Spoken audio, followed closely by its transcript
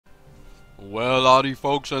Well, howdy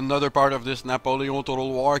folks, another part of this Napoleon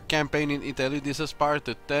Total War campaign in Italy. This is part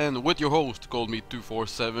 10 with your host, called me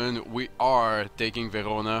 247. We are taking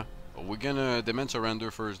Verona. We're gonna demand surrender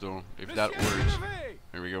first though, if that works.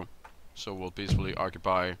 Here we go. So we'll peacefully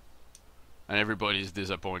occupy. And everybody's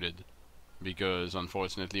disappointed. Because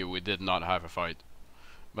unfortunately we did not have a fight.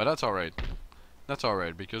 But that's alright. That's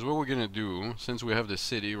alright, because what we're gonna do, since we have the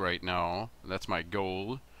city right now, that's my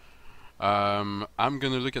goal. I'm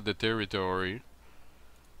gonna look at the territory,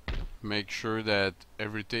 make sure that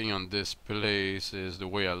everything on this place is the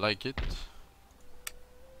way I like it.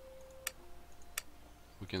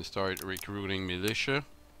 We can start recruiting militia.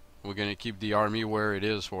 We're gonna keep the army where it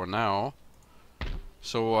is for now.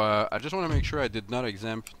 So I just want to make sure I did not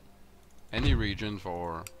exempt any region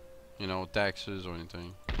for, you know, taxes or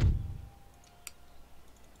anything.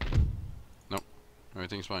 Nope,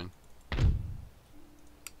 everything's fine.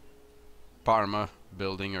 Parma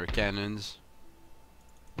building our cannons,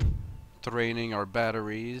 training our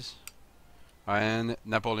batteries, and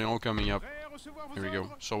Napoleon coming up. Here we go.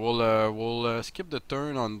 So we'll skip the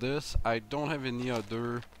turn on this. I don't have any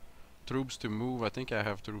other troops to move. I think I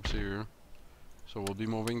have troops here. So we'll be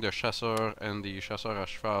moving the chasseur and the chasseur à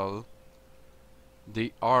cheval.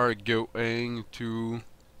 They are going to...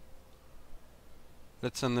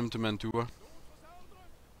 Let's send them to Mantua.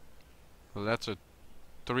 Well, that's a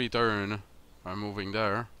 3 turn. I'm moving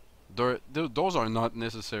there. Those are not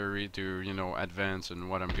necessary to, you know, advance in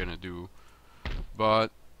what I'm gonna do.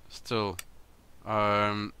 But still,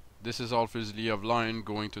 this is all Fusilier of line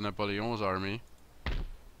going to Napoleon's army.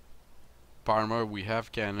 Parma, we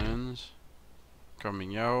have cannons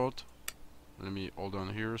coming out. Let me hold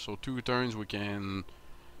on here. So 2 turns we can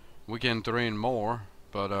train more,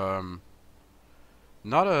 but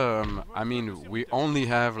not I mean, we only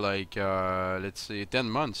have like let's say 10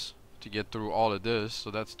 months to get through all of this, so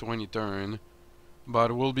that's 20 turn,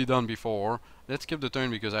 but we'll be done before. Let's skip the turn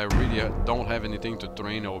because I really don't have anything to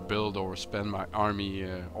train or build or spend my army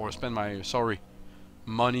or spend my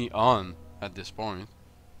money on at this point.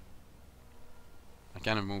 I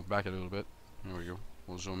kind of move back a little bit. Here we go.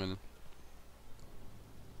 We'll zoom in.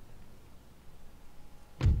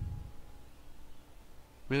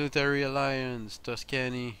 Military alliance,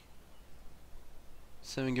 Tuscany.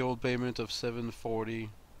 7 gold payment of 740.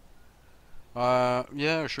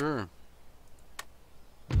 Yeah, sure.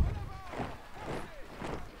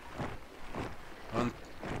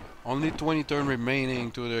 Only 20 turn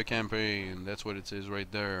remaining to the campaign. That's what it says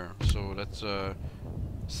right there. So that's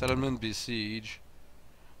settlement besiege.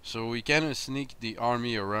 So we kinda sneak the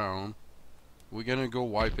army around. We're gonna go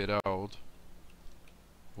wipe it out.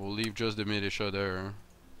 We'll leave just the militia there.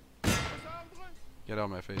 Get out of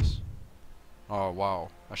my face. Oh wow.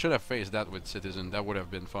 I should have faced that with citizen. That would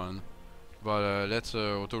have been fun. But let's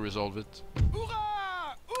auto-resolve it.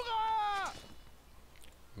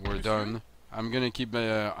 We're done. I'm gonna keep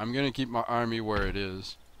my army where it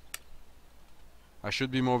is. I should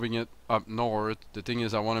be moving it up north. The thing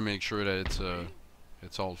is, I want to make sure that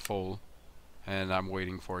it's all full, and I'm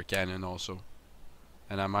waiting for a cannon also.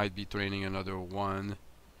 And I might be training another one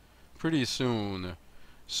pretty soon.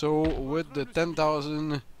 So with the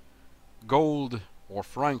 10,000 gold or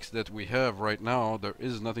francs that we have right now, there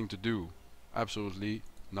is nothing to do. Absolutely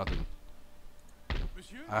nothing.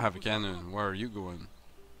 I have a cannon. Where are you going?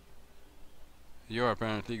 You're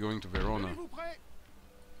apparently going to Verona.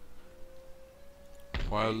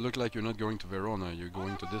 Well, look like you're not going to Verona. You're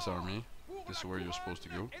going to this army. This is where you're supposed to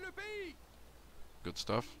go. Good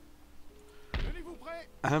stuff.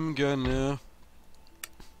 I'm gonna...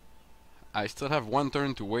 I still have 1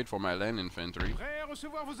 turn to wait for my land infantry.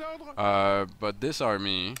 But this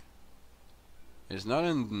army is not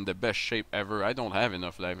in the best shape ever. I don't have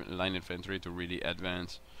enough line infantry to really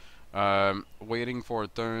advance. Waiting for a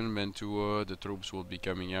turn, Mantua, the troops will be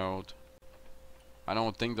coming out. I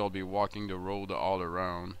don't think they'll be walking the road all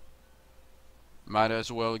around. Might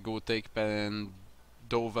as well go take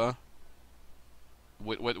Padova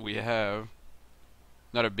with what we have.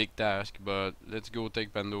 Not a big task, but let's go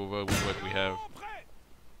take Padova with what we have.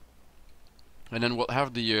 And then we'll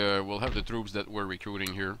have the troops that we're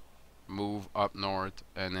recruiting here move up north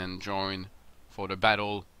and then join for the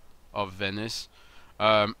Battle of Venice.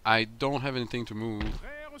 I don't have anything to move.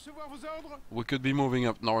 We could be moving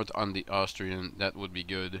up north on the Austrian. That would be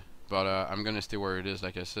good, but I'm gonna stay where it is,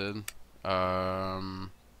 like I said.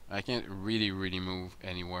 I can't really move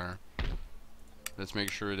anywhere. Let's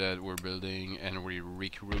make sure that we're building and we're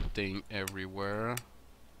recruiting everywhere.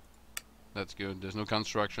 That's good. There's no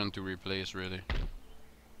construction to replace really.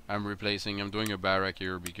 I'm doing a barrack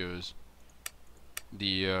here because of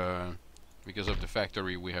the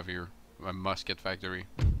factory we have here. a musket factory.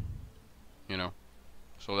 You know.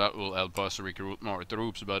 So that will help us recruit more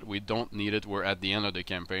troops, but we don't need it. We're at the end of the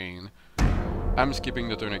campaign. I'm skipping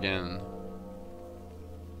the turn again.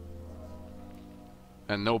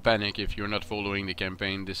 And no panic if you're not following the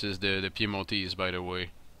campaign. This is the Piemontese, by the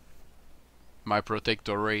way. My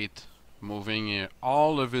protectorate moving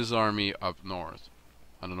all of his army up north.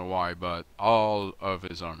 I don't know why, but all of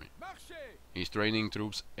his army. He's training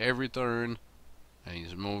troops every turn, and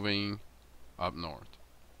he's moving up north.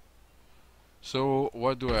 So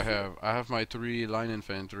what do I have? I have my 3 line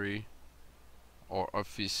infantry or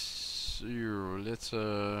officer. Let's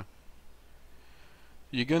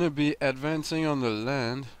you're gonna be advancing on the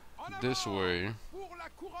land this way.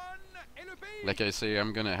 Like I say,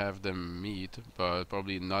 I'm gonna have them meet, but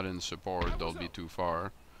probably not in support. They'll be too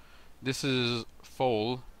far. This is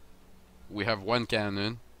full. We have 1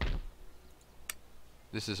 cannon.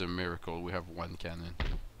 This is a miracle. We have 1 cannon.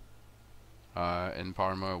 In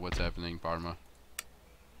Parma, what's happening, Parma?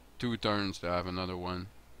 2 turns to have another one.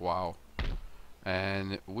 Wow.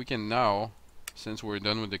 And we can now, since we're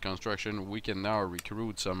done with the construction, we can now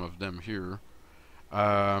recruit some of them here.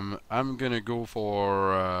 I'm gonna go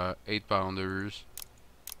for 8-pounders.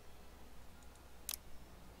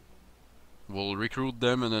 We'll recruit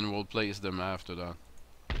them and then we'll place them after that.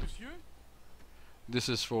 This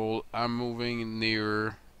is full. I'm moving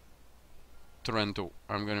near Trento.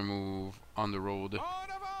 I'm gonna move on the road.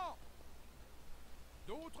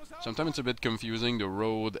 Sometimes it's a bit confusing, the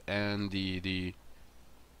road and the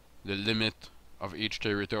limit of each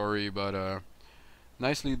territory, but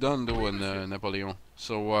nicely done though in Napoleon.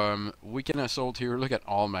 So we can assault here. Look at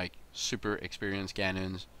all my super experienced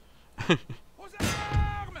cannons.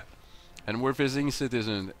 And we're facing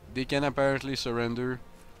citizens. They can apparently surrender.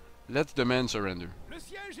 Let the men surrender.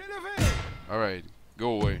 Alright,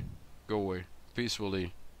 go away. Go away.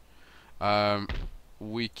 Peacefully.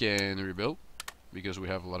 We can rebuild because we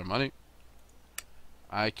have a lot of money.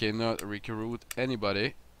 I cannot recruit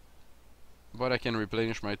anybody, but I can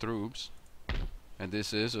replenish my troops. And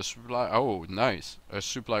this is a supply. Oh, nice. A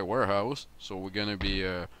supply warehouse. So we're gonna be.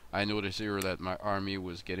 I noticed here that my army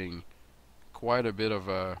was getting quite a bit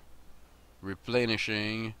of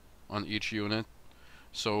replenishing on each unit.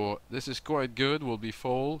 So this is quite good. We'll be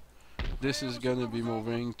full. This is gonna be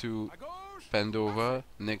moving to Pandova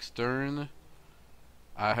next turn.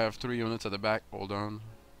 I have 3 units at the back. Hold on.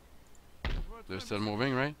 They're still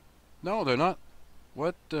moving, right? No, they're not.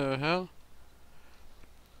 What the hell?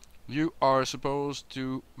 You are supposed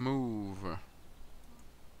to move.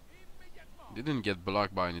 They didn't get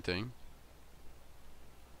blocked by anything.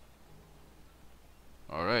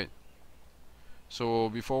 Alright. So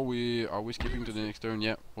before are we skipping to the next turn?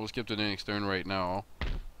 Yeah, we'll skip to the next turn right now.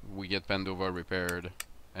 We get Pandova repaired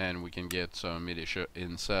and we can get some militia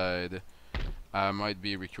inside. I might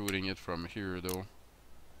be recruiting it from here though.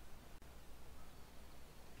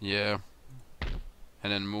 Yeah.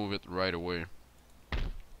 And then move it right away.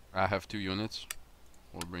 I have 2 units.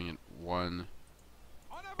 We'll bring it 1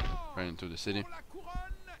 right into the city.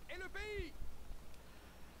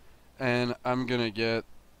 And I'm gonna get.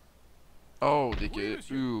 Oh, they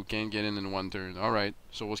can't get in 1 turn. Alright,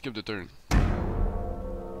 so we'll skip the turn.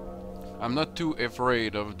 I'm not too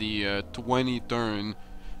afraid of the 20 turn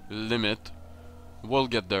limit. We'll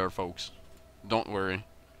get there, folks. Don't worry.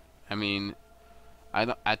 I mean,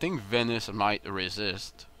 I think Venice might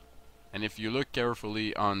resist. And if you look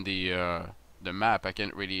carefully on the map, I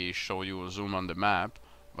can't really show you a zoom on the map,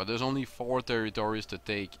 but there's only 4 territories to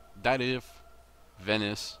take. That if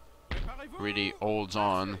Venice really holds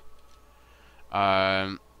on.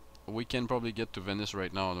 We can probably get to Venice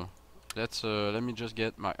right now though. Let me just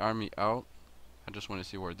get my army out. I just want to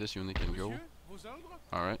see where this unit can go.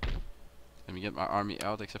 Alright. Let me get my army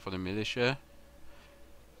out except for the militia.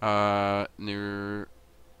 Near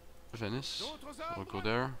Venice. We'll go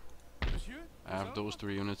there. I have those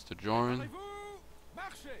 3 units to join.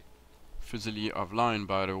 Fusilier of line,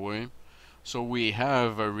 by the way. So we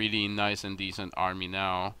have a really nice and decent army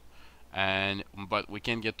now. But we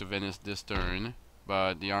can get to Venice this turn.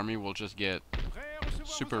 But the army will just get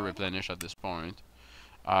super replenished at this point.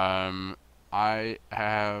 I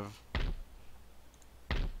have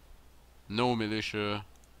no militia.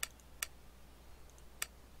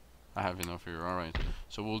 I have enough here. Alright.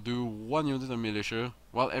 So we'll do 1 unit of militia.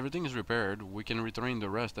 While everything is repaired, we can retrain the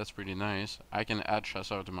rest. That's pretty nice. I can add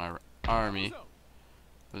chasseurs to my army.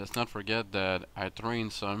 But let's not forget that I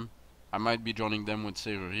trained some. I might be joining them with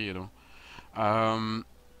Serrurier though.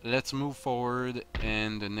 Let's move forward,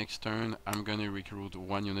 and the next turn I'm gonna recruit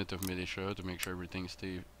 1 unit of militia to make sure everything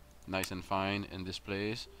stays nice and fine in this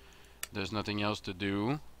place. There's nothing else to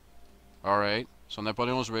do. Alright, so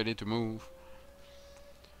Napoleon's ready to move.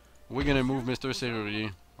 We're gonna move Mr.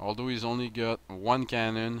 Serrurier. Although he's only got one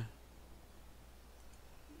cannon,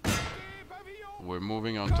 we're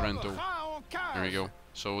moving on Trento. There we go.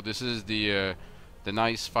 So this is the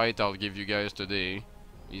nice fight I'll give you guys today.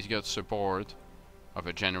 He's got support of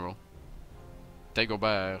a general,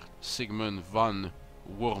 Dagobert Sigmund von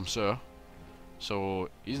Wurmser. So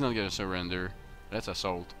he's not gonna surrender. Let's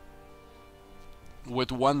assault.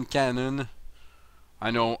 With one cannon,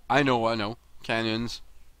 I know. Cannons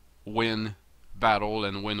win battle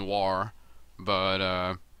and win war,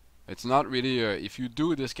 but it's not really. If you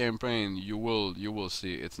do this campaign, you will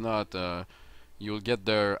see. It's not. You'll get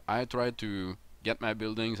there. I tried to get my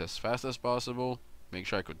buildings as fast as possible, make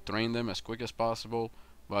sure I could train them as quick as possible,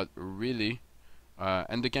 but really,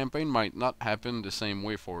 and the campaign might not happen the same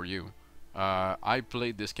way for you. I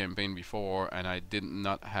played this campaign before and I did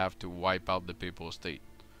not have to wipe out the Papal State.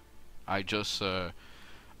 I just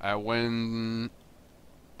I went,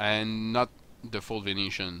 and not the full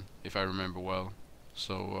Venetian, if I remember well.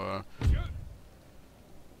 So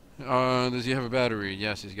does he have a battery?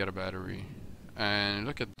 Yes, he's got a battery. And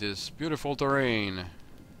look at this beautiful terrain.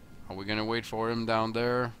 Are we gonna wait for him down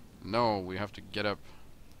there? No, we have to get up.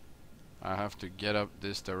 I have to get up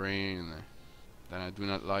this terrain that I do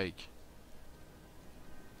not like.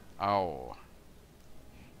 Ow.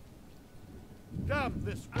 Damn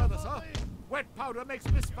this weather, sir. Wet powder makes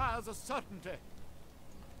misfires a certainty.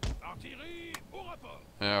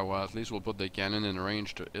 Yeah, well, at least we'll put the cannon in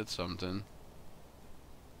range to hit something.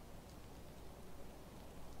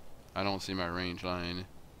 I don't see my range line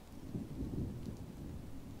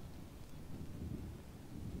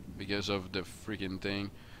because of the freaking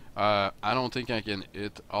thing. I don't think I can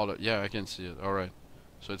hit all of. Yeah, I can see it. Alright.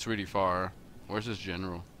 So it's really far. Where's this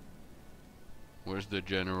general? Where's the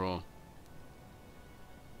general?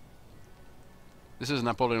 This is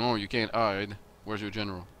Napoleon. You can't hide. Where's your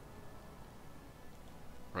general?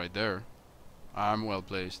 Right there. I'm well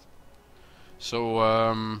placed. So,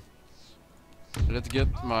 let's get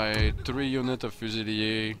my 3 units of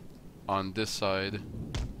Fusilier on this side,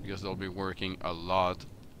 because they'll be working a lot.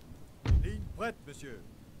 Ligne prête, monsieur.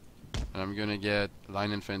 And I'm gonna get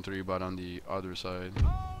line infantry, but on the other side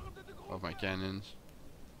of my cannons.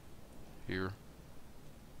 Here.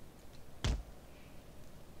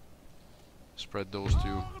 Spread those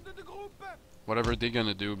two. Whatever they're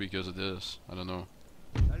gonna do because of this, I don't know.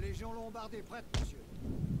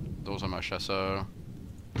 Those are my chasseurs.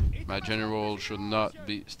 My general should not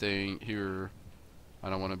be staying here. I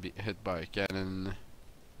don't want to be hit by a cannon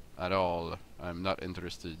at all. I'm not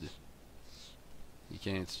interested. You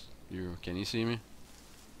can't. Can you see me?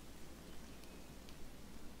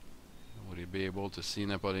 Would he be able to see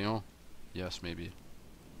Napoleon? Yes, maybe.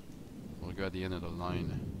 We'll go at the end of the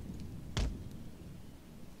line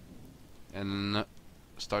and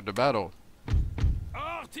start the battle.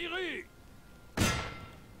 Artillerie!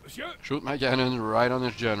 Monsieur. Shoot my cannon right on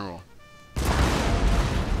his general.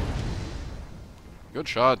 Good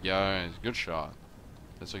shot, guys. Good shot.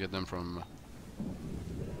 Let's look at them from.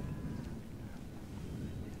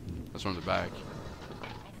 That's from the back.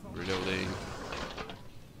 Reloading.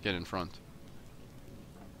 Get in front.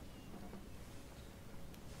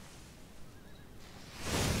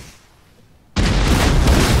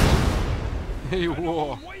 Hey,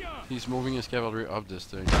 whoa! He's moving his cavalry up this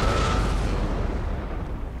thing.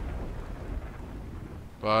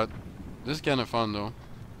 But this is kind of fun, though.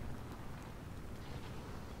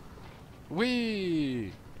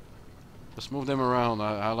 Whee! Let's move them around.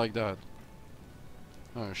 I like that.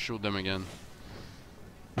 Shoot them again.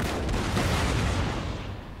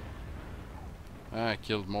 I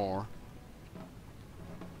killed more.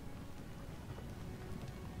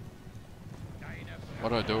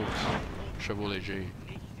 What are those? Chevaux Léger.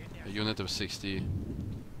 A unit of 60.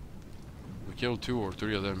 We killed 2 or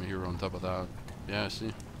 3 of them here on top of that. Yeah,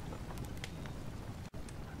 see?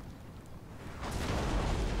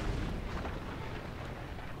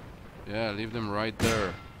 Yeah, leave them right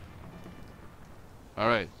there.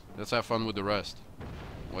 Alright, let's have fun with the rest.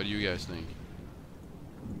 What do you guys think?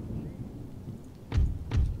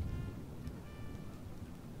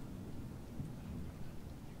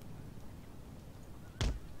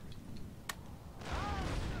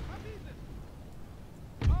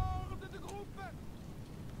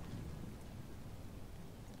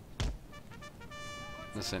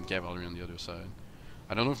 Let's send cavalry on the other side.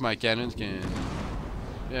 I don't know if my cannons can.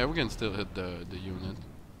 Yeah, we can still hit the unit.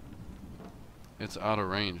 It's out of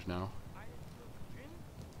range now.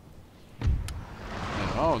 Yeah,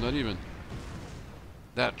 oh, not even.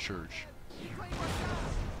 That church.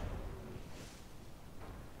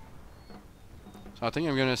 So I think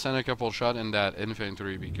I'm gonna send a couple shot in that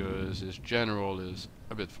infantry because his general is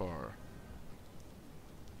a bit far.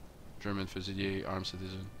 German fusilier, armed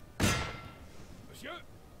citizen.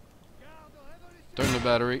 Turn the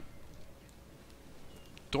battery.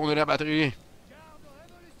 Tourne la batterie.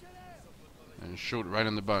 And shoot right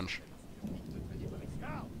in the bunch.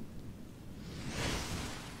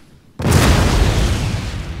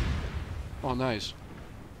 Oh, nice.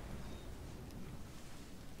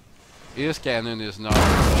 His cannon is not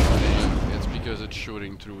shooting. It's because it's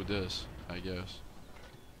shooting through this, I guess.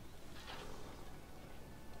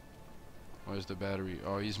 Where's the battery?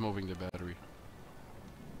 Oh, he's moving the battery.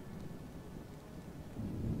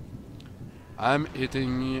 I'm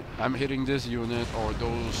hitting this unit or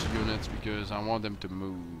those units because I want them to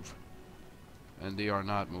move. And they are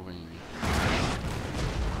not moving.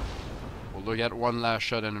 We'll look at one last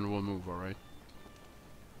shot and then we'll move, alright?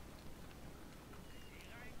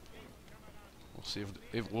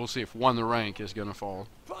 We'll see if one rank is gonna fall.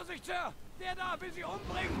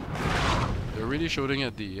 They're really shooting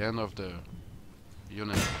at the end of the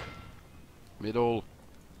unit. Middle.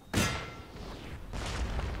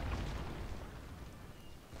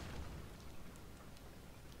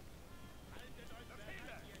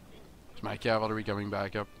 It's my cavalry coming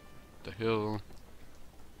back up the hill.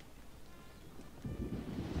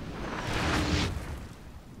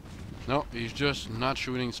 No, he's just not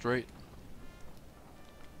shooting straight.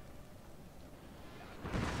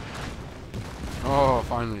 Oh,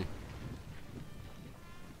 finally.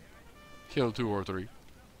 Kill 2 or 3.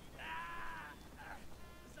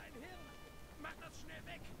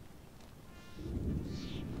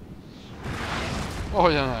 Oh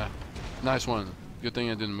yeah, nice one. Good thing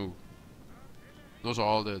I didn't move. Those are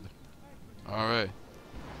all dead. Alright.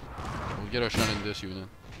 We'll get a shot in this unit.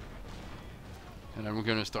 And then we're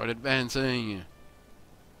gonna start advancing.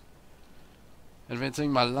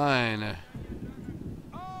 Advancing my line.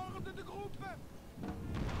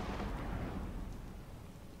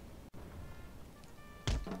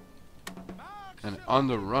 And on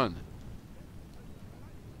the run.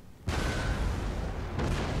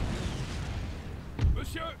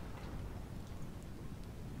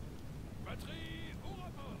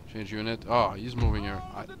 Change unit. Oh, he's moving here.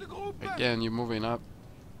 Again, you're moving up.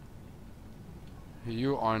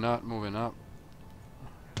 You are not moving up.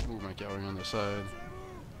 Move my cavalry on the side.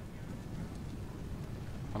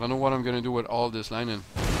 I don't know what I'm gonna do with all this line in.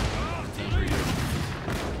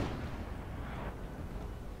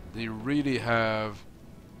 They really have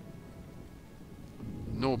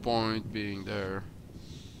no point being there.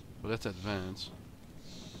 So let's advance.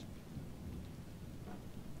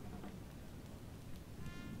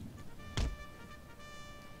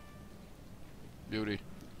 Beauty.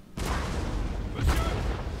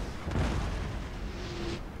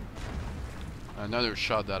 Another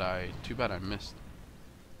shot that too bad I missed.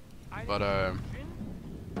 But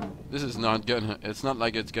this is not gonna, it's not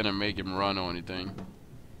like it's gonna make him run or anything.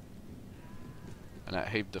 And I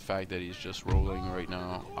hate the fact that he's just rolling right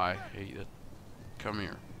now. I hate it. Come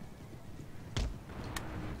here.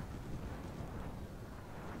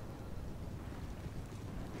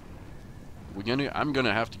 I'm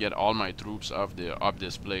gonna have to get all my troops up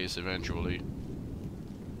this place eventually.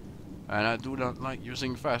 And I do not like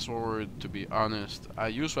using fast forward, to be honest. I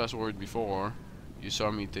used fast forward before. You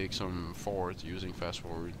saw me take some forts using fast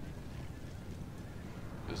forward.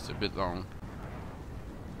 It's a bit long.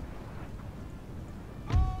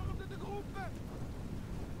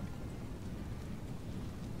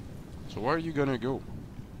 So where are you gonna go?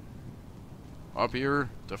 Up here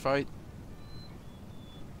to fight?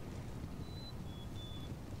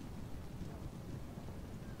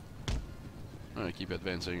 I'm gonna keep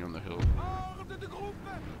advancing on the hill.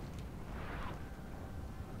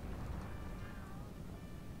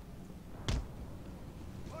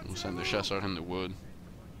 We'll send the chasseur in the wood.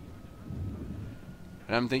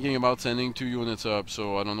 And I'm thinking about sending 2 units up,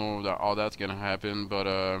 so I don't know how that's gonna happen, but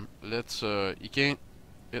let's he can't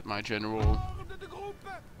hit my general.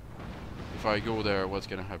 If I go there, what's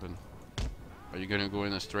gonna happen? Are you gonna go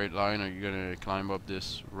in a straight line? Are you gonna climb up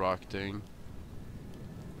this rock thing?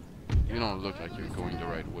 You don't look like you're going the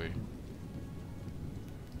right way.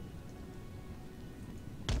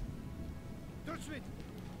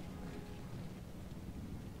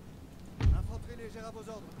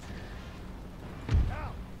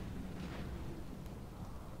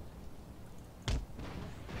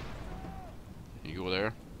 You go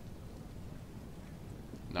there.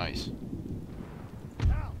 Nice.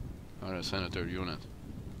 I'm gonna send a 3rd unit.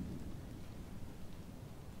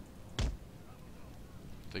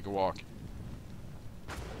 Take a walk.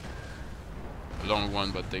 A long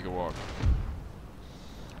one, but take a walk.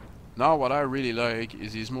 Now what I really like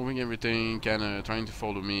is he's moving everything, kinda trying to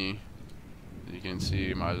follow me. You can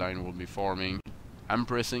see my line will be forming. I'm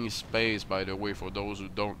pressing space, by the way, for those who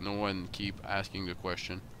don't know and keep asking the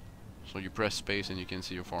question. So you press space and you can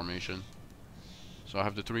see your formation. So I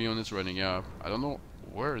have the 3 units running up. I don't know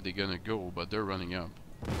where they're gonna go, but they're running up.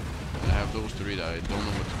 And I have those 3 that I don't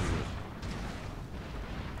know what to do with.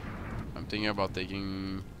 I'm thinking about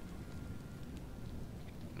taking...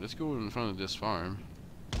 Let's go in front of this farm.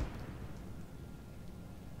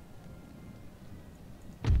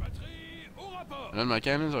 And then my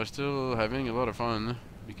cannons are still having a lot of fun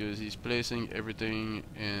because he's placing everything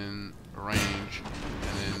in range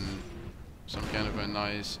and in some kind of a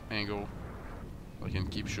nice angle. I can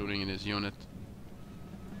keep shooting in his unit.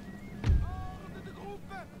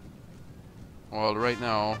 Well, right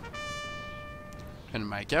now, and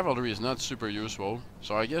my cavalry is not super useful,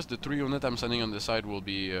 so I guess the 3 unit I'm sending on the side will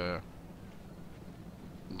be the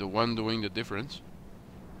one doing the difference.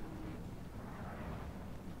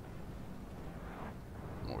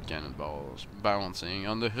 More cannonballs bouncing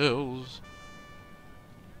on the hills.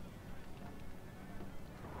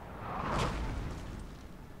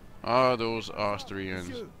 Ah, those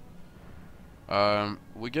Austrians.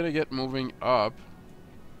 We gotta get moving up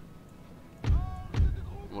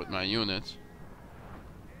with my units.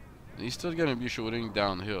 He's still gonna be shooting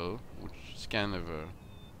downhill, which is kind of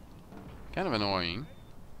annoying.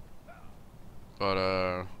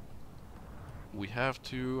 But we have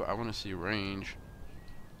to. I want to see range.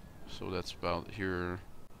 So that's about here.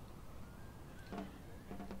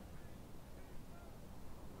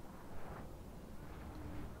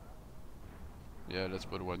 Yeah, let's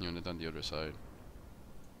put 1 unit on the other side.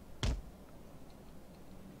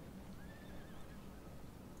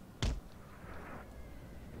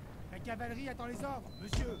 La cavalerie attend les ordres,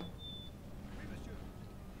 monsieur. Oui, monsieur.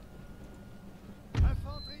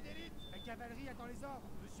 Infanterie d'élite. La cavalerie attend les ordres,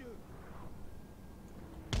 monsieur.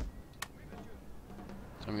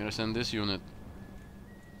 So I'm gonna send this unit.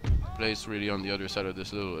 Place really on the other side of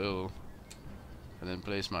this little hill. And then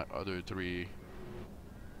place my other 3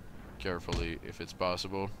 carefully if it's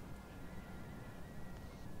possible.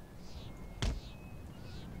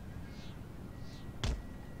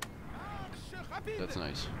 That's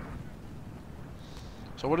nice.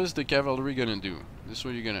 So what is the cavalry gonna do? This is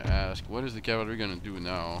what you're gonna ask. What is the cavalry gonna do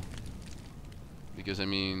now? Because I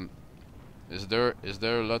mean, is there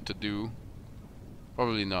a lot to do?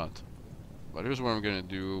 Probably not. But here's what I'm gonna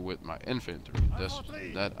do with my infantry.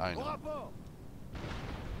 That I know.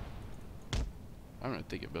 I'm gonna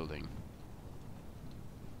take a building.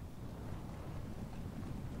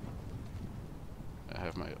 I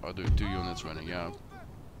have my other 2 units running out.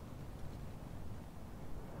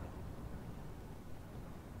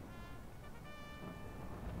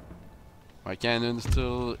 My cannon's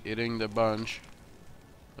still hitting the bunch.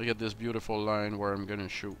 Look at this beautiful line where I'm gonna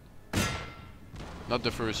shoot. Not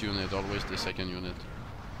the first unit, always the second unit.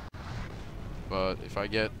 But if I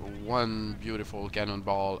get 1 beautiful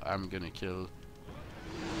cannonball, I'm gonna kill.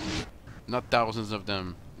 Not thousands of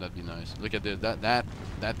them. That'd be nice. Look at this. That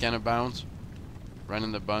kind of bounce, right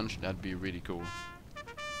in the bunch. That'd be really cool.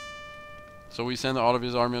 So we send all of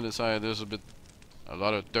his army on the side. There's a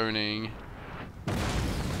lot of turning.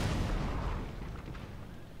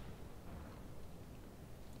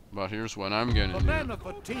 But here's what I'm gonna do. The men are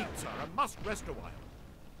fatigued, sir, and must rest a while.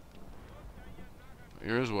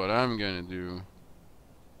 Here's what I'm gonna do.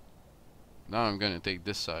 Now I'm gonna take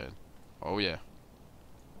this side. Oh yeah.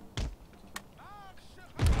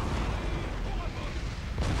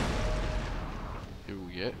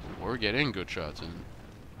 Here we're getting good shots in.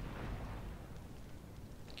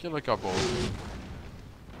 Kill a couple.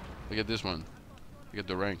 Look at this one. Look at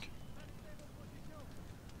the rank.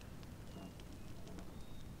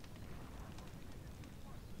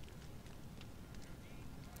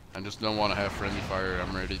 I just don't want to have friendly fire.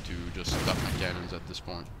 I'm ready to just stop my cannons at this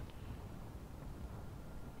point.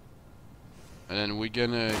 And then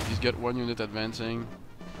he's got 1 unit advancing.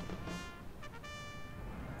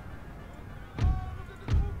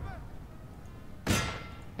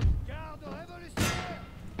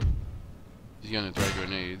 He's gonna try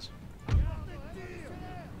grenades.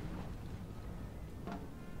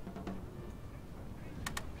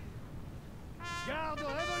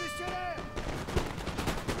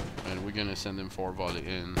 And we're gonna send him 4 volley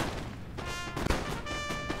in.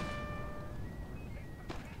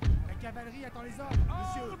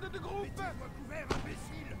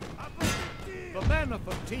 The men are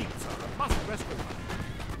fatigued, sir, and must rest a while.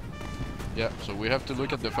 Yeah, so we have to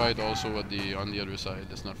look at the fight also on the other side,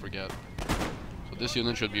 let's not forget. So this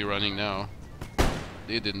unit should be running now.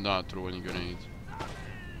 They did not throw any grenades.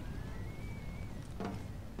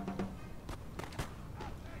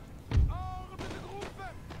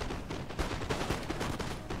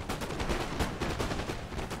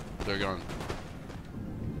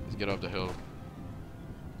 get off the hill.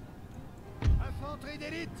 Infanterie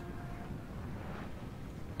d'élite.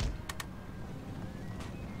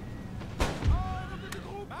 Ordre de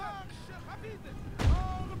groupe. Marche rapide.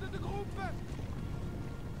 Ordre de groupe.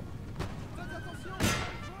 Faites attention.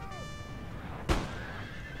 Marche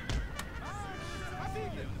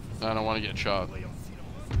rapide. I don't want to get shot.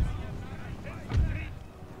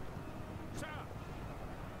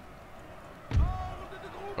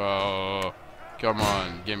 Oh, come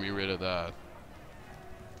on, get me rid of that.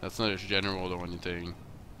 That's not a general or anything.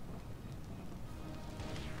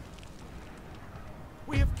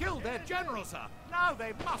 We have killed their general, sir. Now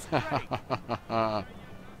they must break.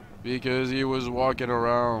 Because he was walking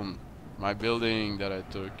around my building that I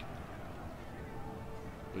took.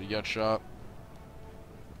 But he got shot.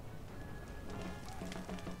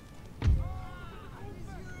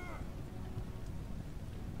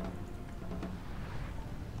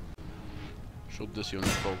 Shoot this unit,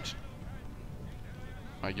 folks.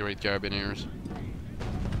 My great carabiniers.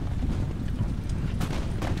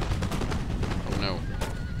 Oh no.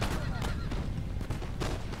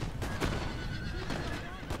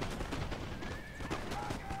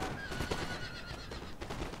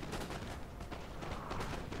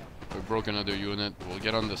 We broke another unit. We'll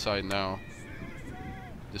get on the side now.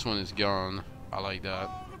 This one is gone. I like that.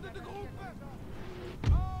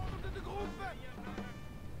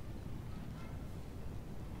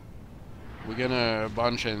 We're gonna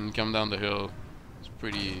bunch and come down the hill. It's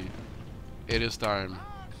pretty... It is time.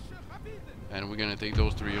 And we're gonna take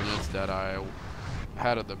those 3 units that I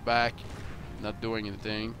had at the back, not doing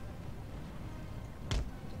anything.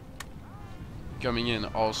 Coming in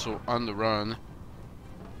also on the run.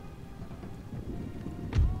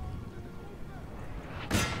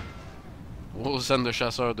 We'll send the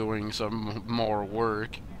chasseur doing some more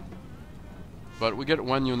work. But we get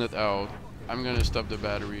 1 unit out. I'm gonna stop the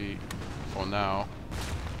battery for now.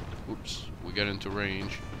 Oops, we get into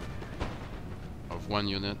range of 1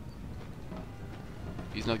 unit.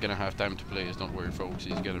 He's not gonna have time to place, don't worry folks,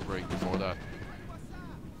 he's gonna break before that.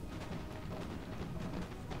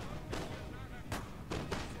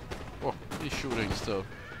 Oh, he's shooting still.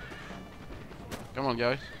 Come on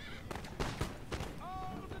guys.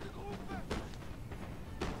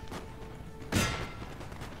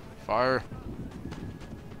 Fire.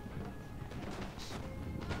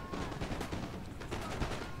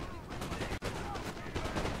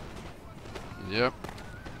 Yep.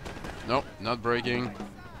 Nope, not breaking.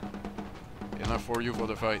 Enough for you for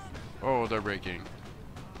the fight. Oh, they're breaking.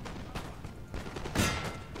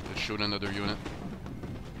 Let's shoot another unit.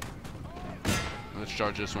 Let's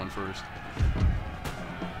charge this one first.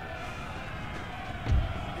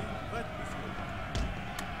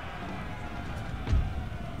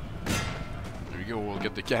 There you go, we'll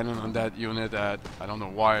get the cannon on that unit that I don't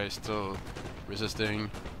know why it's still resisting.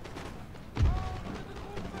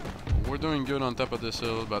 We're doing good on top of this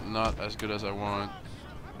hill, but not as good as I want.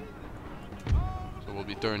 So we'll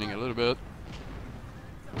be turning a little bit.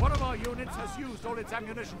 One of our units has used all its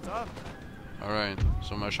ammunition, sir. Alright,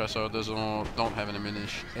 so my chasseur don't have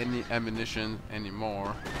any ammunition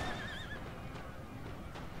anymore.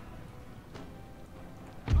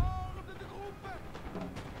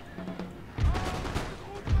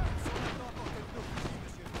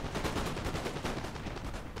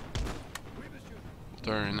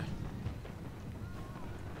 Turn.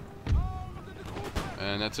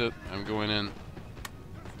 And that's it. I'm going in.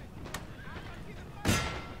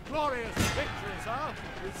 Glorious victory,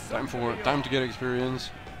 sir. Time to get experience.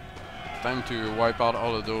 Time to wipe out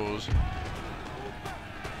all of those.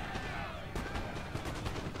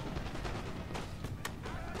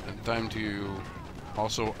 And time to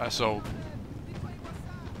also assault.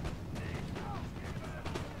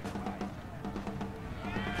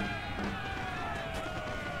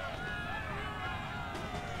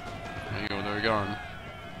 There you go, they're gone.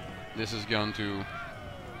 This is gone too.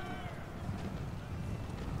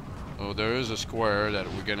 So there is a square that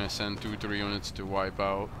we're gonna send 2-3 units to wipe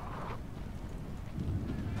out.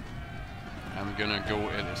 I'm gonna go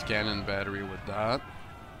at his cannon battery with that.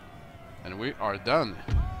 And we are done.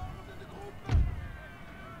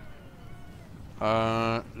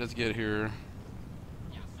 Let's get here.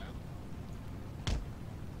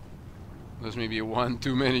 There's maybe 1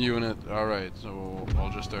 too many unit. Alright, so I'll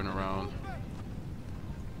just turn around.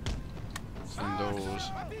 Send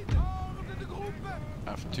those. I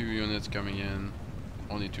have 2 units coming in.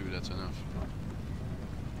 Only 2, that's enough.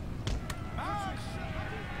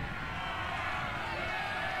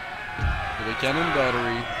 For the cannon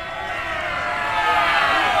battery.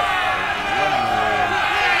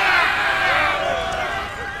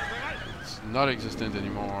 It's not existent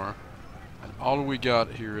anymore. And all we got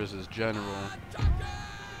here is his general.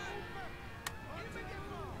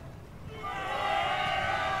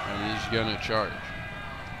 And he's gonna charge.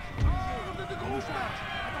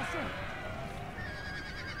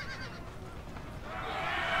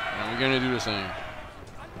 And we're gonna do the same.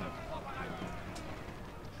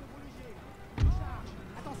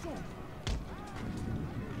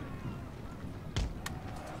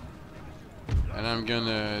 And I'm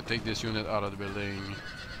gonna take this unit out of the building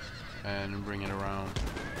and bring it around.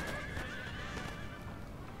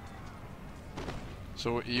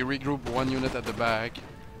 So you regroup one unit at the back.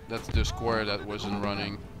 That's the square that wasn't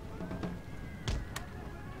running.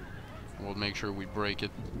 We'll make sure we break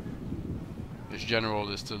it. This general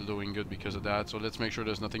is still doing good because of that, so let's make sure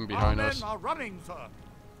there's nothing behind us. Are running, sir.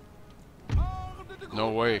 No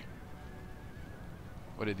way.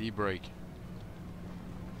 What did he break?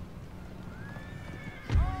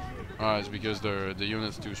 Ah, it's because the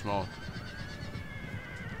unit's too small.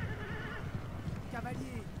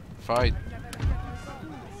 Fight.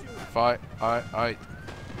 Fight. Aye.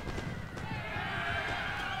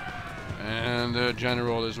 And the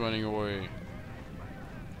general is running away.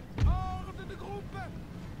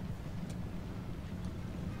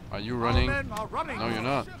 Are you running? No, you're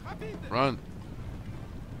not. Run.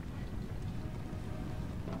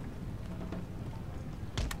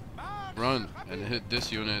 Run and hit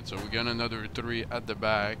this unit. So we got another 3 at the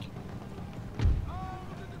back.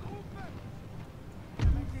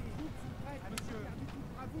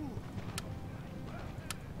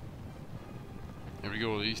 Here we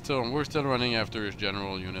go. We're still running after his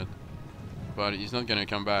general unit, but he's not gonna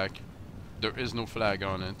come back. There is no flag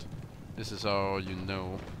on it. This is how you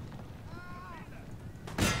know.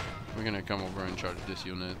 We're gonna come over and charge this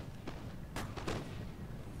unit.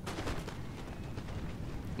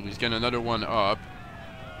 He's getting another one up.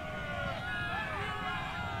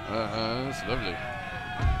 That's lovely.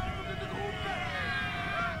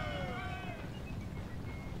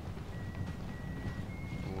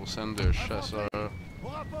 We'll send the chasseur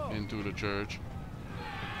into the church.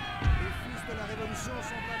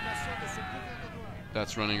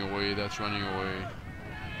 That's running away, that's running away.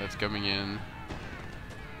 That's coming in.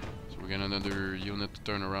 So we get another unit to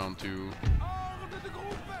turn around to.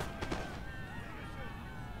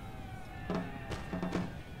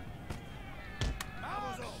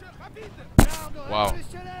 Wow.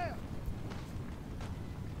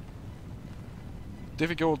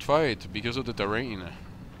 Difficult fight because of the terrain.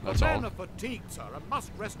 That's all. Fatigued, sir, and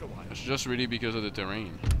must rest a while. It's just really because of the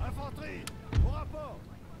terrain.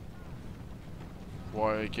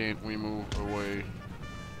 Why can't we move away?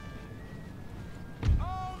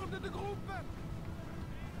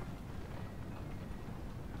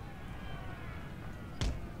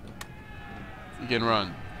 You can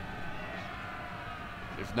run.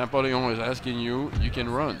 If Napoleon is asking you, you can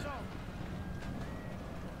run.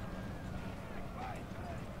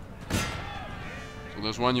 So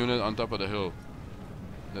there's one unit on top of the hill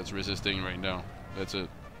that's resisting right now. That's it.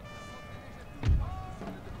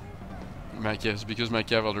 Because my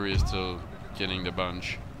cavalry is still killing the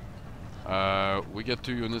bunch. We get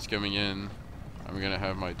 2 units coming in. I'm gonna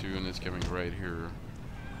have my 2 units coming right here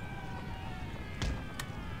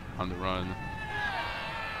on the run.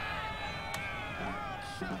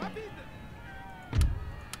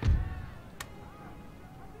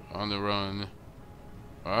 On the run.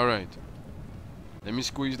 Alright. Let me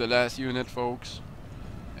squeeze the last unit, folks.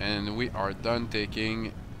 And we are done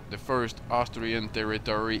taking the first Austrian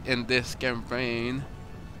territory in this campaign.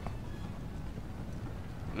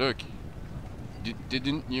 Look.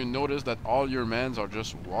 Didn't you notice that all your men are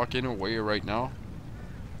just walking away right now?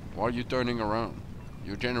 Why are you turning around?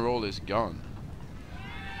 Your general is gone.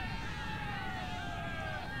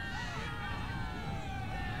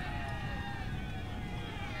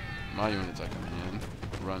 My units are coming in,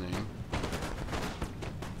 running.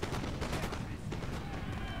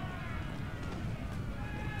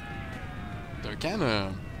 They're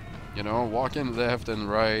kinda, you know, walking left and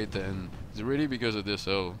right, and it's really because of this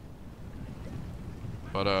hill.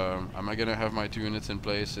 But am I gonna have my 2 units in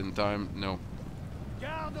place in time? No.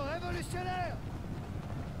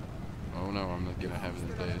 Oh no, I'm not gonna have it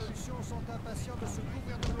in place.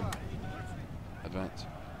 Advance.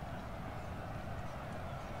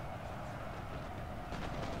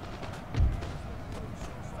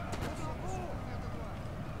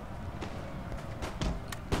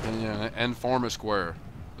 And yeah, and form a square.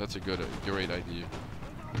 That's a great idea.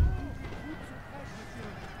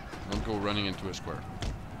 Don't go running into a square.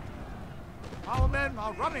 Our men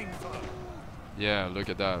are running, sir. Yeah, look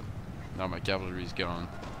at that. Now my cavalry's gone.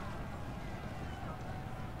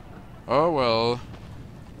 Oh well.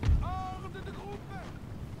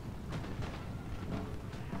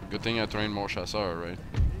 Good thing I trained more chasseurs, right?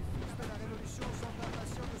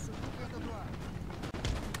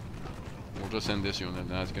 We'll just send this unit,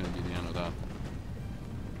 that's gonna be the end of that.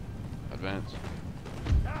 Advance.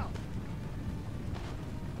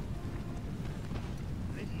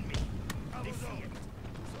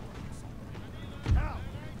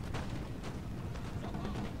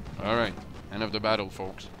 Alright, end of the battle,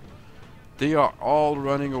 folks. They are all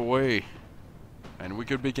running away. And we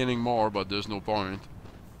could be getting more, but there's no point.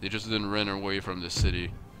 They just didn't run away from the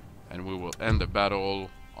city. And we will end the battle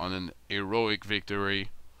on an heroic victory.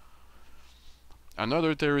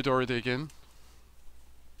 Another territory taken.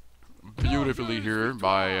 Beautifully here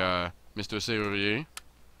by Mr. Serrurier.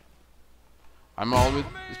 I'm always...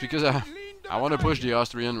 It's because I want to push the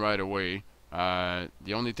Austrian right away.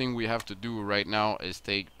 The only thing we have to do right now is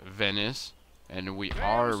take Venice. And we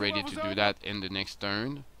are ready to do that in the next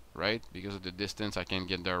turn. Right? Because of the distance, I can't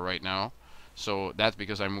get there right now. So that's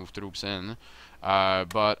because I moved troops in.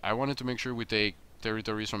 But I wanted to make sure we take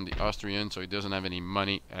territories from the Austrian so he doesn't have any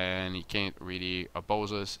money and he can't really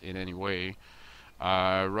oppose us in any way.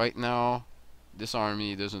 Right now, this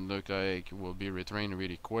army doesn't look like it will be retrained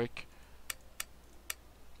really quick.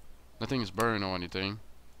 Nothing is burned or anything.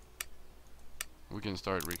 We can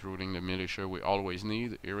start recruiting the militia we always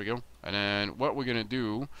need. Here we go. And then what we're gonna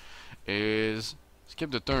do is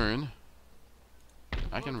skip the turn.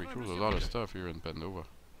 I can recruit a lot of stuff here in Padova.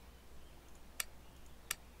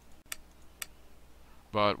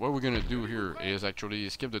 But what we're gonna do here is actually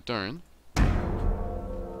skip the turn,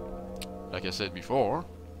 like I said before,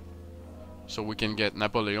 so we can get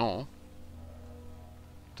Napoleon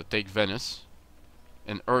to take Venice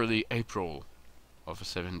in early April of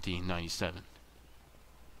 1797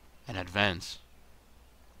 and advance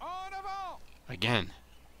again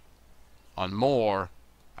on more.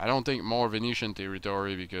 I don't think more Venetian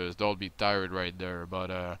territory because they'll be tired right there,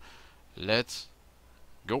 but let's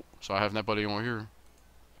go. So I have Napoleon here.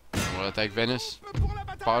 We'll attack Venice,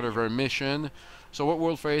 part of our mission. So what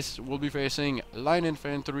we'll be facing line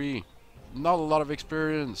infantry, not a lot of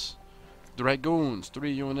experience, dragoons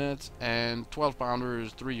 3 units, and 12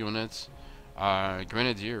 pounders 3 units,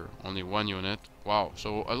 grenadier only 1 unit. Wow,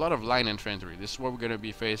 so a lot of line infantry. This is what we're gonna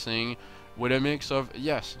be facing, with a mix of,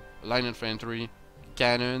 yes, line infantry,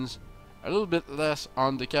 cannons, a little bit less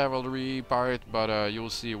on the cavalry part, but you'll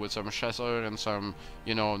see with some chasseurs and some,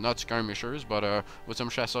 you know, not skirmishers, but with some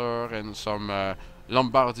chasseurs and some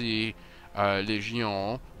Lombardy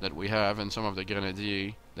Legion that we have, and some of the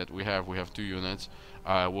grenadier that we have 2 units,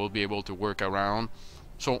 we'll be able to work around.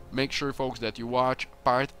 So make sure, folks, that you watch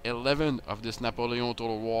part 11 of this Napoleon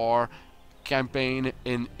Total War campaign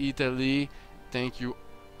in Italy. Thank you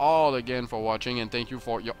all again for watching, and thank you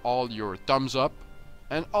for all your thumbs up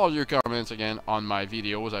and all your comments again on my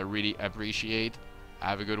videos. I really appreciate.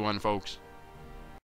 Have a good one, folks.